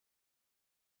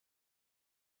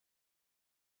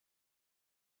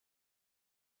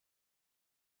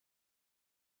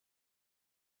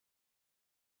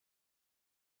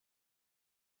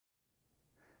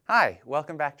Hi,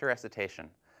 welcome back to recitation.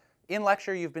 In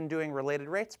lecture, you've been doing related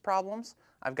rates problems.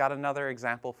 I've got another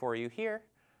example for you here.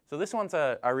 So this one's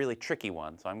a really tricky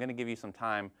one, so I'm going to give you some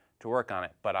time to work on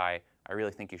it, but I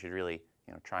really think you should really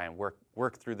try and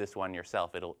work through this one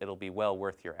yourself. It'll be well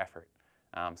worth your effort.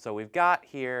 So we've got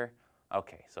here,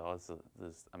 okay, so this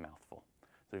is a mouthful.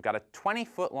 So we've got a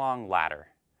 20-foot long ladder,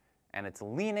 and it's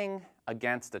leaning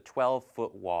against a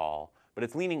 12-foot wall, but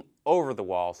it's leaning over the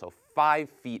wall, so 5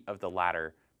 feet of the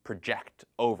ladder project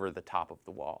over the top of the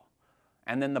wall.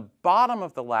 And then the bottom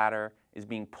of the ladder is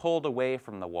being pulled away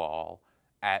from the wall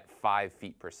at 5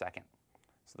 feet per second.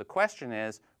 So the question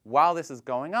is, while this is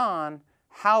going on,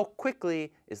 how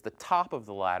quickly is the top of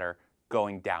the ladder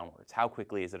going downwards? How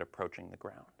quickly is it approaching the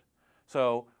ground?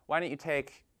 So why don't you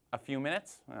take a few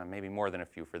minutes, maybe more than a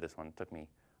few for this one. It took me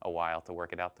a while to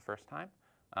work it out the first time.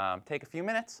 Take a few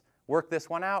minutes, work this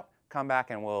one out, come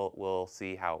back and we'll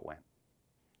see how it went.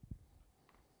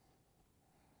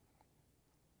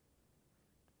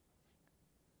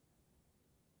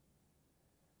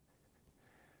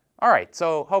 All right,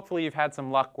 so hopefully you've had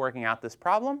some luck working out this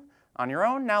problem on your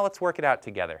own. Now let's work it out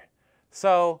together.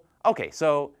 So, okay,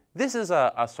 so this is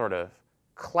a sort of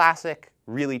classic,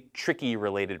 really tricky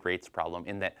related rates problem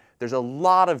in that there's a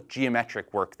lot of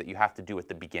geometric work that you have to do at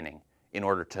the beginning in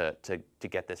order to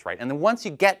get this right. And then once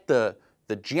you get the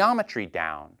geometry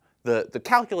down, the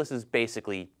calculus is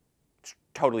basically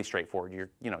totally straightforward.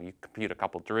 You compute a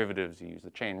couple derivatives, you use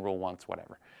the chain rule once,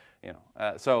 whatever.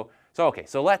 Okay,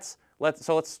 so let's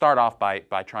start off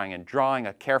by trying and drawing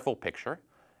a careful picture,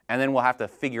 and then we'll have to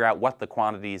figure out what the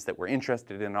quantities that we're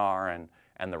interested in are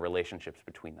and the relationships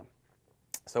between them.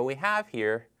 So we have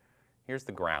here's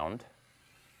the ground,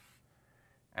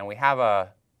 and we have a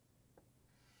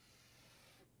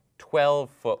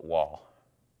 12-foot wall.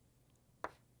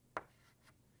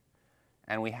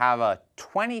 And we have a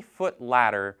 20-foot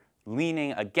ladder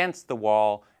leaning against the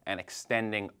wall and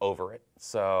extending over it.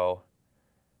 So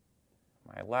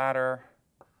my ladder.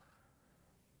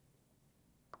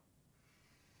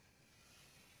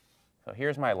 So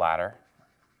here's my ladder.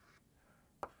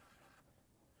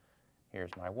 Here's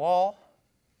my wall.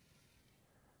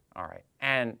 All right,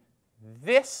 and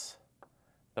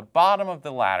the bottom of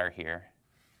the ladder here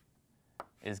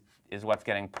is what's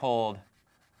getting pulled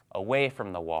away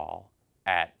from the wall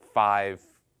at 5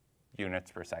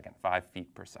 units per second, 5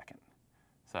 feet per second.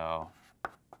 So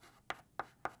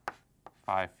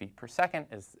 5 feet per second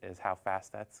is how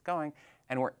fast that's going.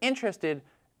 And we're interested,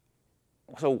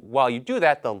 so while you do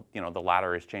that, the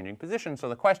ladder is changing position. So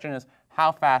the question is,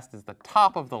 how fast is the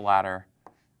top of the ladder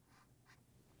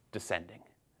descending?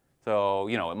 So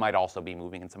it might also be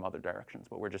moving in some other directions,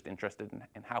 but we're just interested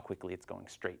in how quickly it's going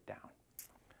straight down.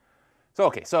 So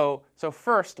okay, so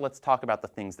first let's talk about the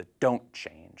things that don't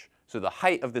change. So the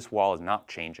height of this wall is not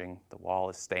changing. The wall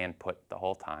is staying put the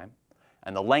whole time.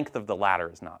 And the length of the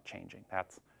ladder is not changing.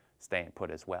 That's staying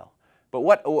put as well.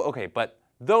 But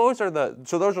those are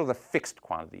the fixed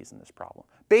quantities in this problem.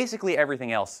 Basically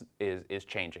everything else is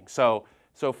changing. So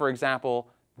for example,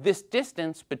 this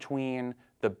distance between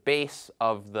the base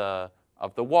of the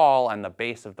wall and the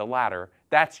base of the ladder,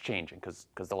 that's changing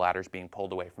because the ladder is being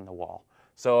pulled away from the wall.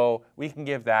 So we can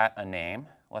give that a name.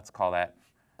 Let's call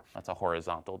that's a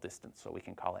horizontal distance, so we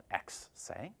can call it x,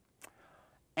 say.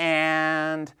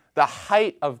 And the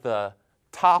height of the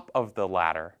top of the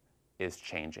ladder is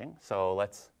changing. So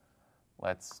let's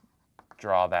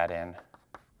draw that in.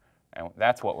 And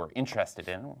that's what we're interested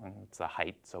in. It's the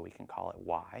height, so we can call it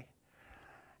y.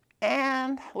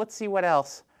 And let's see what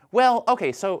else. Well,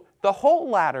 okay, so the whole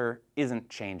ladder isn't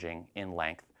changing in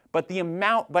length, but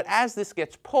as this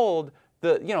gets pulled,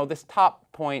 this top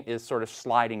point is sort of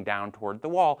sliding down toward the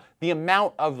wall. The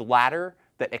amount of ladder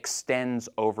that extends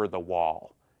over the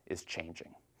wall is changing.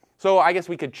 So I guess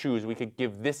we could choose. We could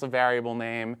give this a variable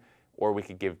name, or we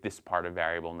could give this part a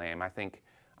variable name. I think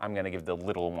I'm going to give the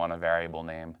little one a variable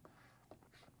name.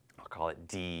 I'll call it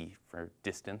d for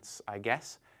distance, I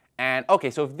guess. And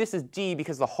okay, so if this is d,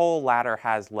 because the whole ladder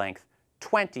has length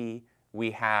 20,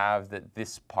 we have that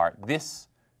this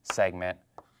segment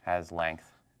has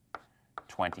length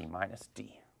 20 minus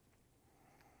d.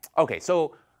 Okay,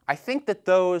 so I think that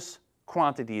those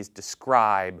quantities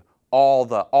describe all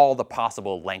the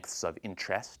possible lengths of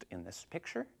interest in this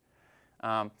picture.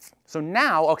 So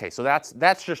now, okay, so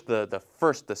that's just the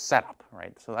setup,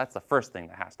 right? So that's the first thing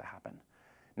that has to happen.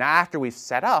 Now after we've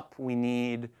set up, we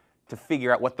need to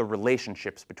figure out what the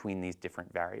relationships between these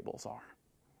different variables are.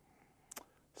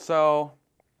 So,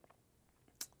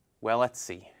 well, let's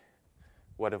see.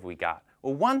 What have we got?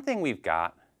 Well, one thing we've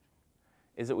got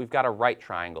is that we've got a right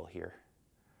triangle here.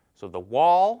 So the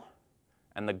wall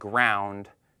and the ground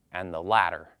and the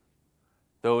ladder.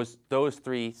 Those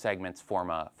three segments form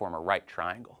a right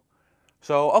triangle.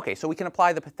 So okay, so we can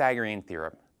apply the Pythagorean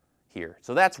theorem here.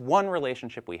 So that's one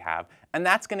relationship we have, and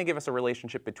that's going to give us a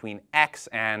relationship between x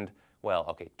and, well,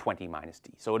 okay, 20 minus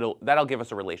d. So that'll give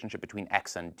us a relationship between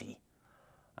x and d.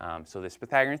 So this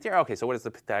Pythagorean theorem, okay, so what does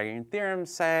the Pythagorean theorem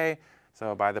say?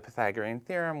 So by the Pythagorean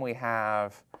theorem, we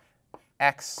have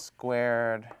x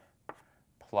squared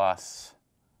plus,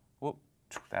 whoop,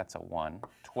 that's a 1,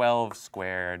 12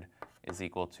 squared is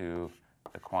equal to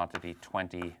the quantity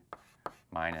 20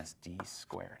 minus d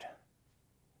squared.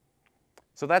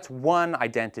 So that's one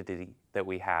identity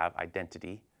we have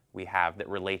that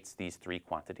relates these three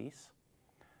quantities.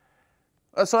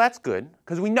 So that's good,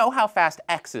 because we know how fast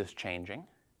x is changing.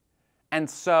 And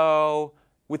so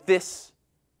with this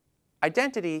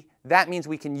identity, that means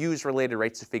we can use related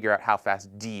rates to figure out how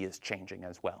fast d is changing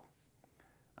as well.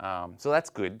 So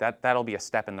that's good. That'll be a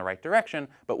step in the right direction.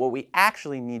 But what we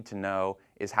actually need to know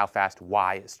is how fast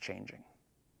y is changing.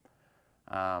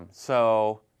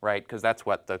 Right, because that's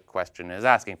what the question is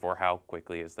asking for. How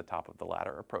quickly is the top of the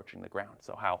ladder approaching the ground?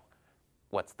 So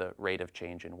what's the rate of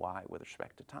change in y with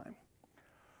respect to time?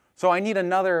 So I need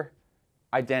another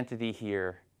identity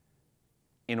here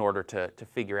in order to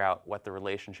figure out what the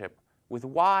relationship with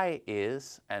y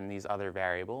is and these other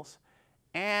variables.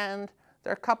 And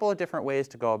there are a couple of different ways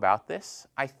to go about this.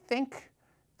 I think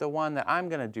the one that I'm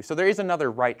going to do, so there is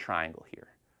another right triangle here.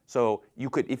 So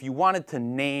you could, if you wanted to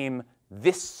name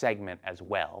this segment as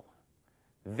well,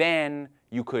 then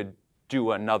you could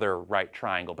do another right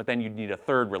triangle, but then you'd need a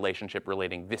third relationship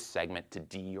relating this segment to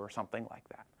d or something like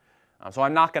that. So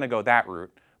I'm not going to go that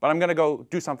route, but I'm going to go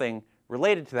do something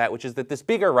related to that, which is that this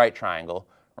bigger right triangle,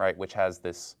 right, which has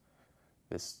the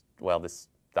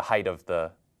height of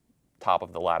the top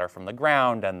of the ladder from the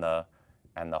ground and the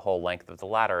whole length of the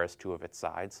ladder as two of its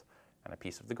sides and a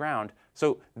piece of the ground.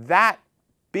 So that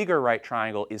bigger right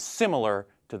triangle is similar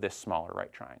to this smaller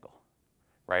right triangle,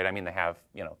 right? I mean, they have,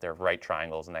 they're right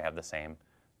triangles and they have the same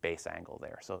base angle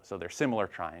there. So they're similar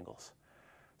triangles.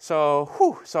 So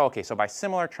by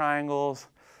similar triangles,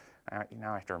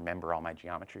 now I have to remember all my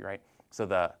geometry, right? So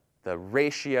the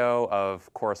ratio of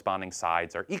corresponding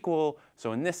sides are equal.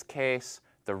 So in this case,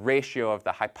 the ratio of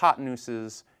the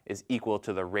hypotenuses is equal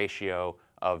to the ratio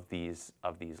of these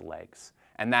legs.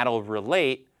 And that'll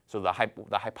relate, so the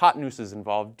hypotenuses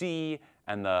involve d,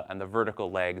 and the vertical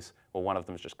legs, well, one of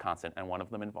them is just constant, and one of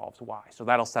them involves y. So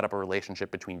that'll set up a relationship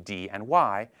between d and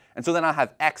y. And so then I'll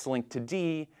have x linked to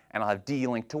d, and I'll have d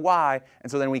linked to y.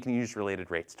 And so then we can use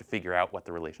related rates to figure out what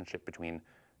the relationship between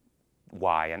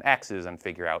y and x is and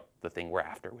figure out the thing we're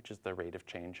after, which is the rate of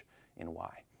change in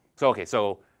y. So okay,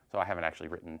 so I haven't actually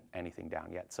written anything down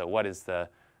yet. So what is the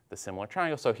similar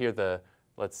triangle? So here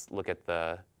let's look at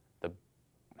the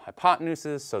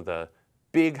hypotenuses. So the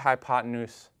big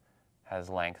hypotenuse has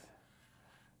length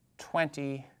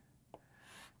 20,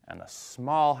 and the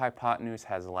small hypotenuse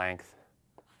has length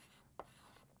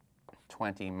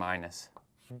 20 minus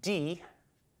d.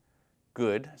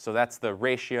 Good. So that's the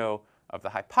ratio of the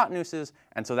hypotenuses,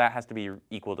 and so that has to be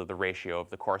equal to the ratio of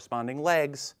the corresponding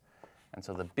legs. And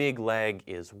so the big leg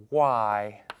is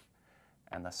y,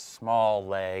 and the small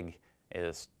leg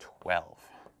is 12.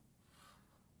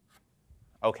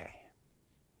 Okay.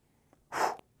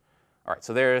 All right,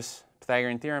 so there's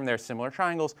Pythagorean theorem, there's similar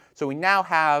triangles. So we now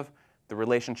have the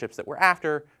relationships that we're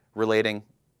after relating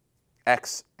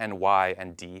x and y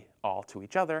and d all to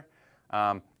each other.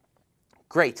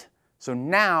 Great. So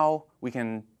now we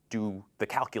can do the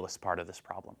calculus part of this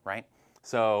problem, right?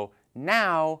 So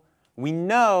now we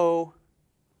know,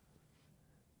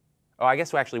 I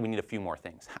guess actually we need a few more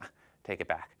things. Take it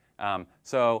back.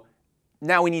 So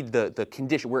now we need the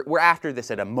condition. We're after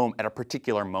this at a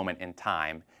particular moment in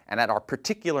time, and at our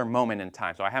particular moment in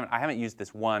time. So I haven't used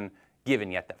this one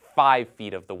given yet that 5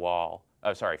 feet of the wall.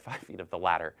 5 feet of the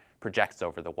ladder projects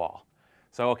over the wall.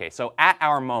 So okay. So at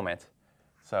our moment.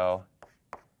 So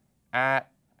at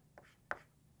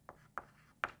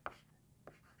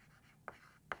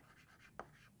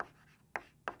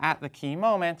the key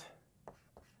moment,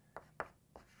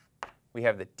 we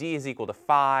have that d is equal to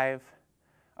 5.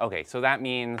 Okay, so that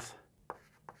means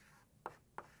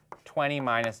 20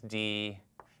 minus d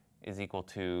is equal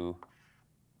to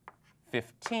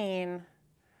 15.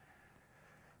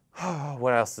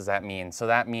 What else does that mean? So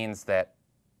that means that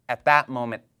at that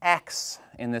moment, x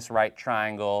in this right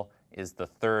triangle is the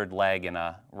third leg in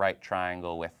a right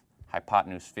triangle with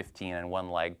hypotenuse 15 and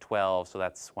one leg 12. So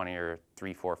that's one of your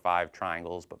 3, 4, 5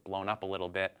 triangles, but blown up a little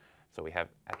bit. So we have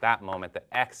at that moment that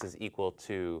x is equal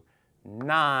to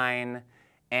 9.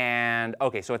 And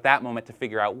OK, so at that moment, to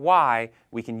figure out y,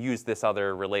 we can use this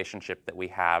other relationship that we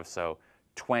have. So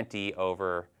 20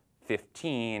 over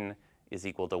 15 is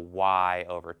equal to y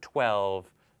over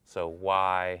 12. So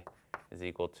y is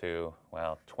equal to,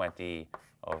 well, 20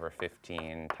 over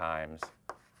 15 times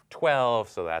 12.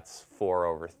 So that's 4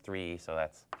 over 3. So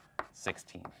that's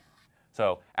 16.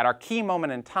 So at our key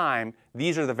moment in time,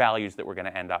 these are the values that we're going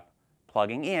to end up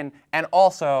plugging in. And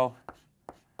also,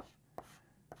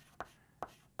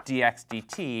 dx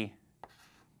dt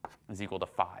is equal to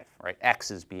 5, right? X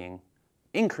is being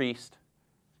increased.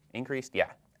 Increased?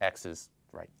 Yeah, x is,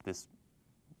 right, this.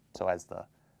 So as the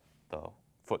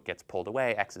foot gets pulled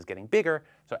away, x is getting bigger.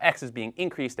 So x is being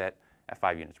increased at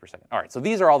 5 units per second. All right, so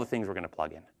these are all the things we're going to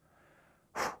plug in.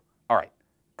 All right,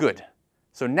 good.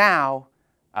 So now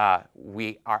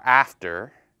we are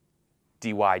after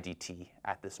dy dt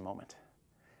at this moment.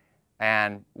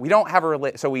 And we don't have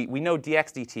a so we know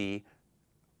dx dt.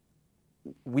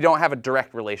 We don't have a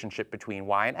direct relationship between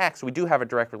y and x. We do have a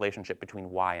direct relationship between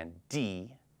y and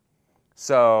d.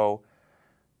 So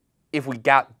if we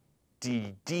got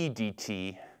dd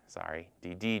dt,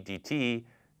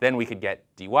 then we could get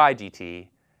dy dt.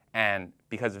 And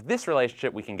because of this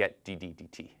relationship, we can get dd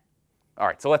dt. All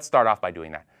right, so let's start off by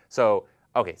doing that. So,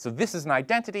 OK, so this is an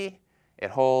identity. It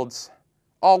holds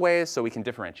always, so we can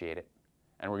differentiate it.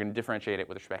 And we're going to differentiate it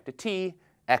with respect to t.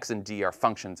 X and d are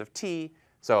functions of t.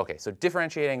 So, OK, so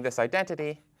differentiating this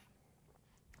identity,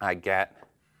 I get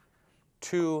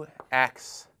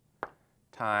 2x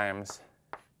times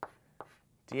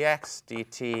dx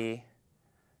dt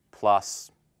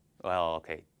plus, well,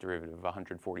 OK, derivative of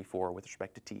 144 with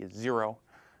respect to t is 0,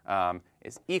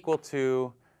 is equal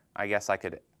to, I guess I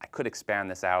could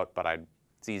expand this out, but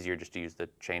it's easier just to use the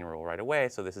chain rule right away.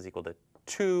 So this is equal to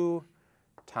 2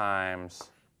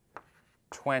 times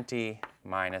 20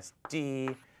 minus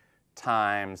d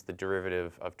times the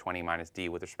derivative of 20 minus d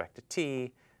with respect to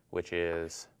t, which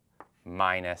is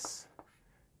minus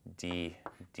d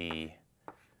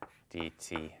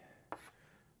dt.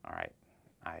 All right,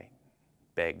 I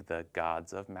beg the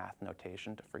gods of math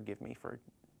notation to forgive me for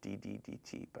d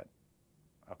dt, but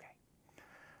OK.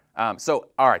 So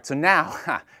all right, so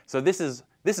now, so this is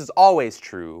always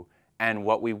true, and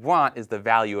what we want is the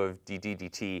value of d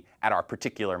dt at our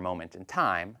particular moment in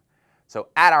time. So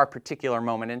at our particular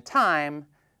moment in time,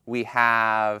 we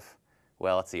have,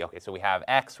 well, let's see. OK, so we have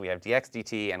x, we have dx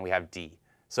dt, and we have d.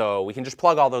 So we can just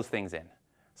plug all those things in.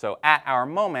 So at our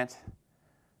moment,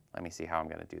 let me see how I'm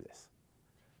going to do this.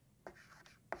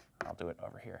 I'll do it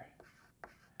over here.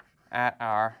 At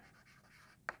our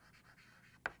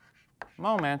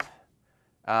moment,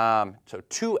 so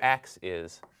 2x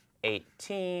is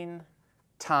 18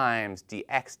 times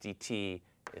dx dt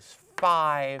is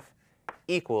 5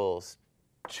 equals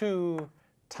 2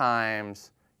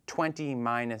 times 20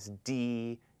 minus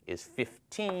d is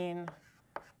 15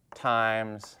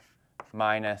 times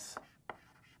minus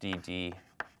dd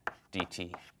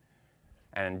dt.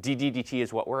 And dd dt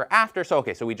is what we're after. So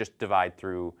OK, so we just divide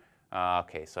through.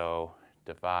 OK, so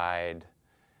divide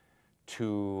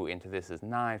 2 into this is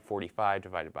 9. 45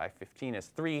 divided by 15 is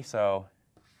 3. So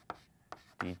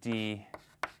dd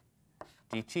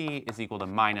dt is equal to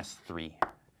minus 3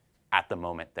 at the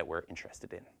moment that we're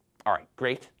interested in. All right,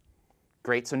 great.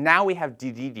 Great. So now we have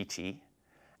dd dt.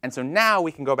 And so now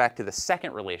we can go back to the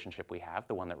second relationship we have,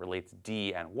 the one that relates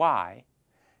d and y.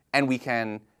 And we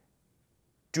can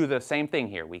do the same thing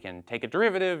here. We can take a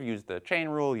derivative, use the chain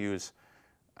rule, use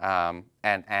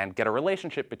and get a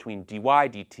relationship between dy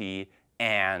dt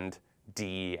and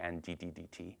d and dd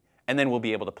dt. And then we'll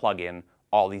be able to plug in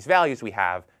all these values we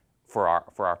have for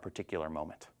our particular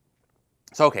moment.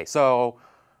 So OK, so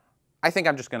I think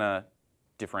I'm just going to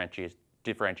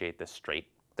differentiate this straight.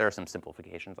 There are some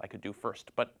simplifications I could do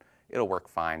first, but it'll work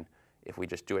fine if we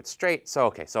just do it straight. So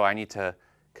OK, so I need to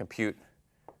compute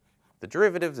the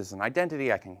derivatives. This is an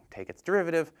identity. I can take its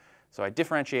derivative. So I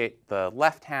differentiate the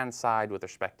left-hand side with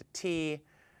respect to t.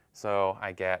 So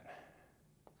I get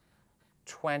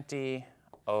 20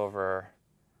 over,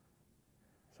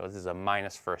 so this is a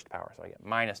minus first power. So I get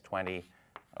minus 20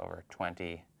 over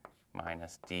 20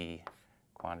 minus d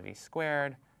quantity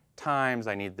squared times,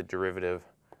 I need the derivative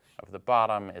of the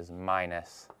bottom is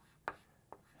minus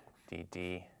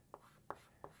dd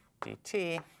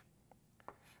dt.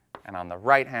 And on the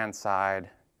right-hand side,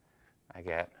 I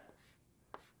get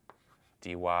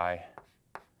dy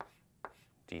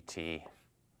dt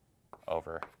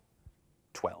over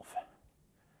 12.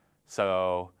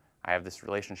 So I have this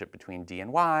relationship between d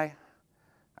and y.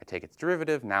 I take its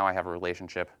derivative. Now I have a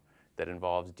relationship that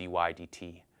involves dy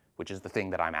dt, which is the thing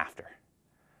that I'm after.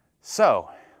 So,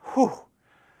 whew.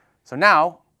 So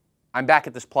now I'm back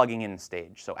at this plugging in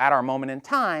stage. So at our moment in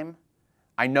time,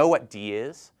 I know what d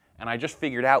is, and I just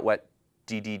figured out what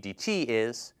d dt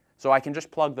is, so I can just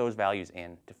plug those values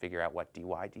in to figure out what dy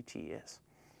dt is.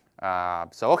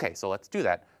 Okay, so let's do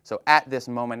that. So at this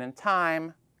moment in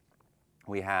time,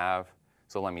 we have,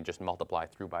 so let me just multiply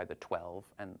through by the 12,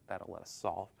 and that'll let us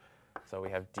solve. So we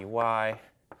have dy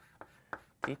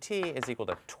dt is equal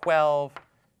to 12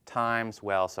 times,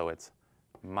 well, so it's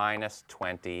minus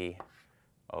 20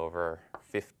 over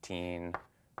 15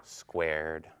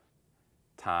 squared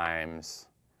times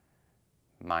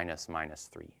minus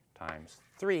 3 times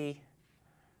 3.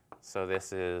 So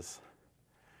this is,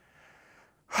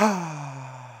 all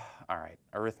right,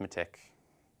 arithmetic,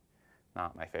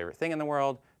 not my favorite thing in the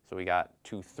world. So we got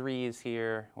 2 3s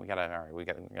here. We gotta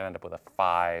end up with a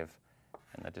 5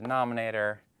 in the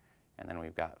denominator. And then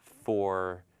we've got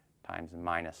 4 times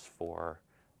minus 4.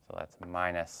 So that's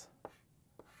minus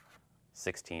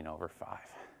 16 over 5.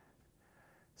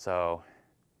 So,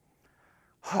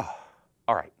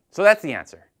 all right. So that's the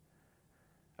answer.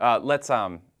 Let's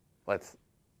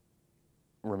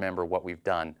remember what we've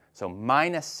done. So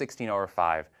minus 16 over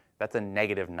 5, that's a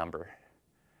negative number.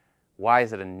 Why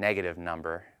is it a negative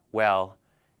number? Well,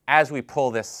 as we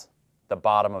pull the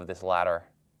bottom of this ladder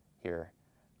here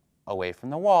away from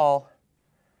the wall,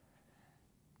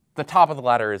 the top of the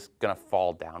ladder is going to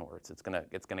fall downwards. It's going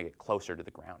to get closer to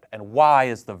the ground. And y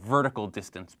is the vertical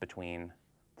distance between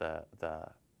the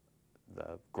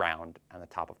ground and the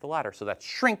top of the ladder. So that's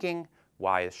shrinking.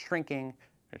 Y is shrinking.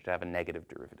 We should have a negative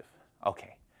derivative.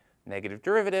 OK, negative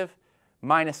derivative,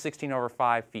 minus 16 over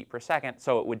 5 feet per second.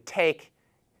 So it would take,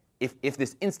 if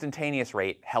this instantaneous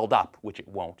rate held up, which it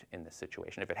won't in this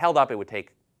situation, if it held up, it would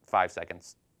take 5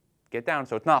 seconds to get down.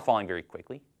 So it's not falling very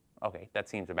quickly. OK, that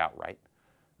seems about right.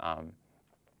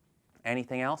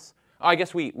 Anything else? Oh, I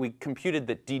guess we computed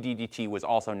that d dt was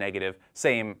also negative.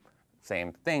 Same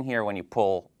thing here. When you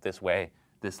pull this way,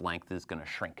 this length is going to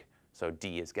shrink. So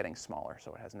d is getting smaller,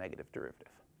 so it has negative derivative.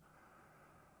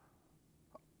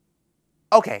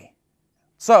 OK,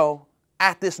 so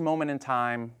at this moment in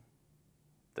time,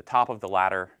 the top of the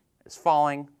ladder is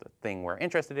falling, the thing we're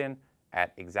interested in,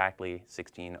 at exactly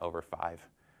 16 over 5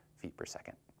 feet per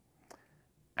second.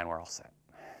 And we're all set.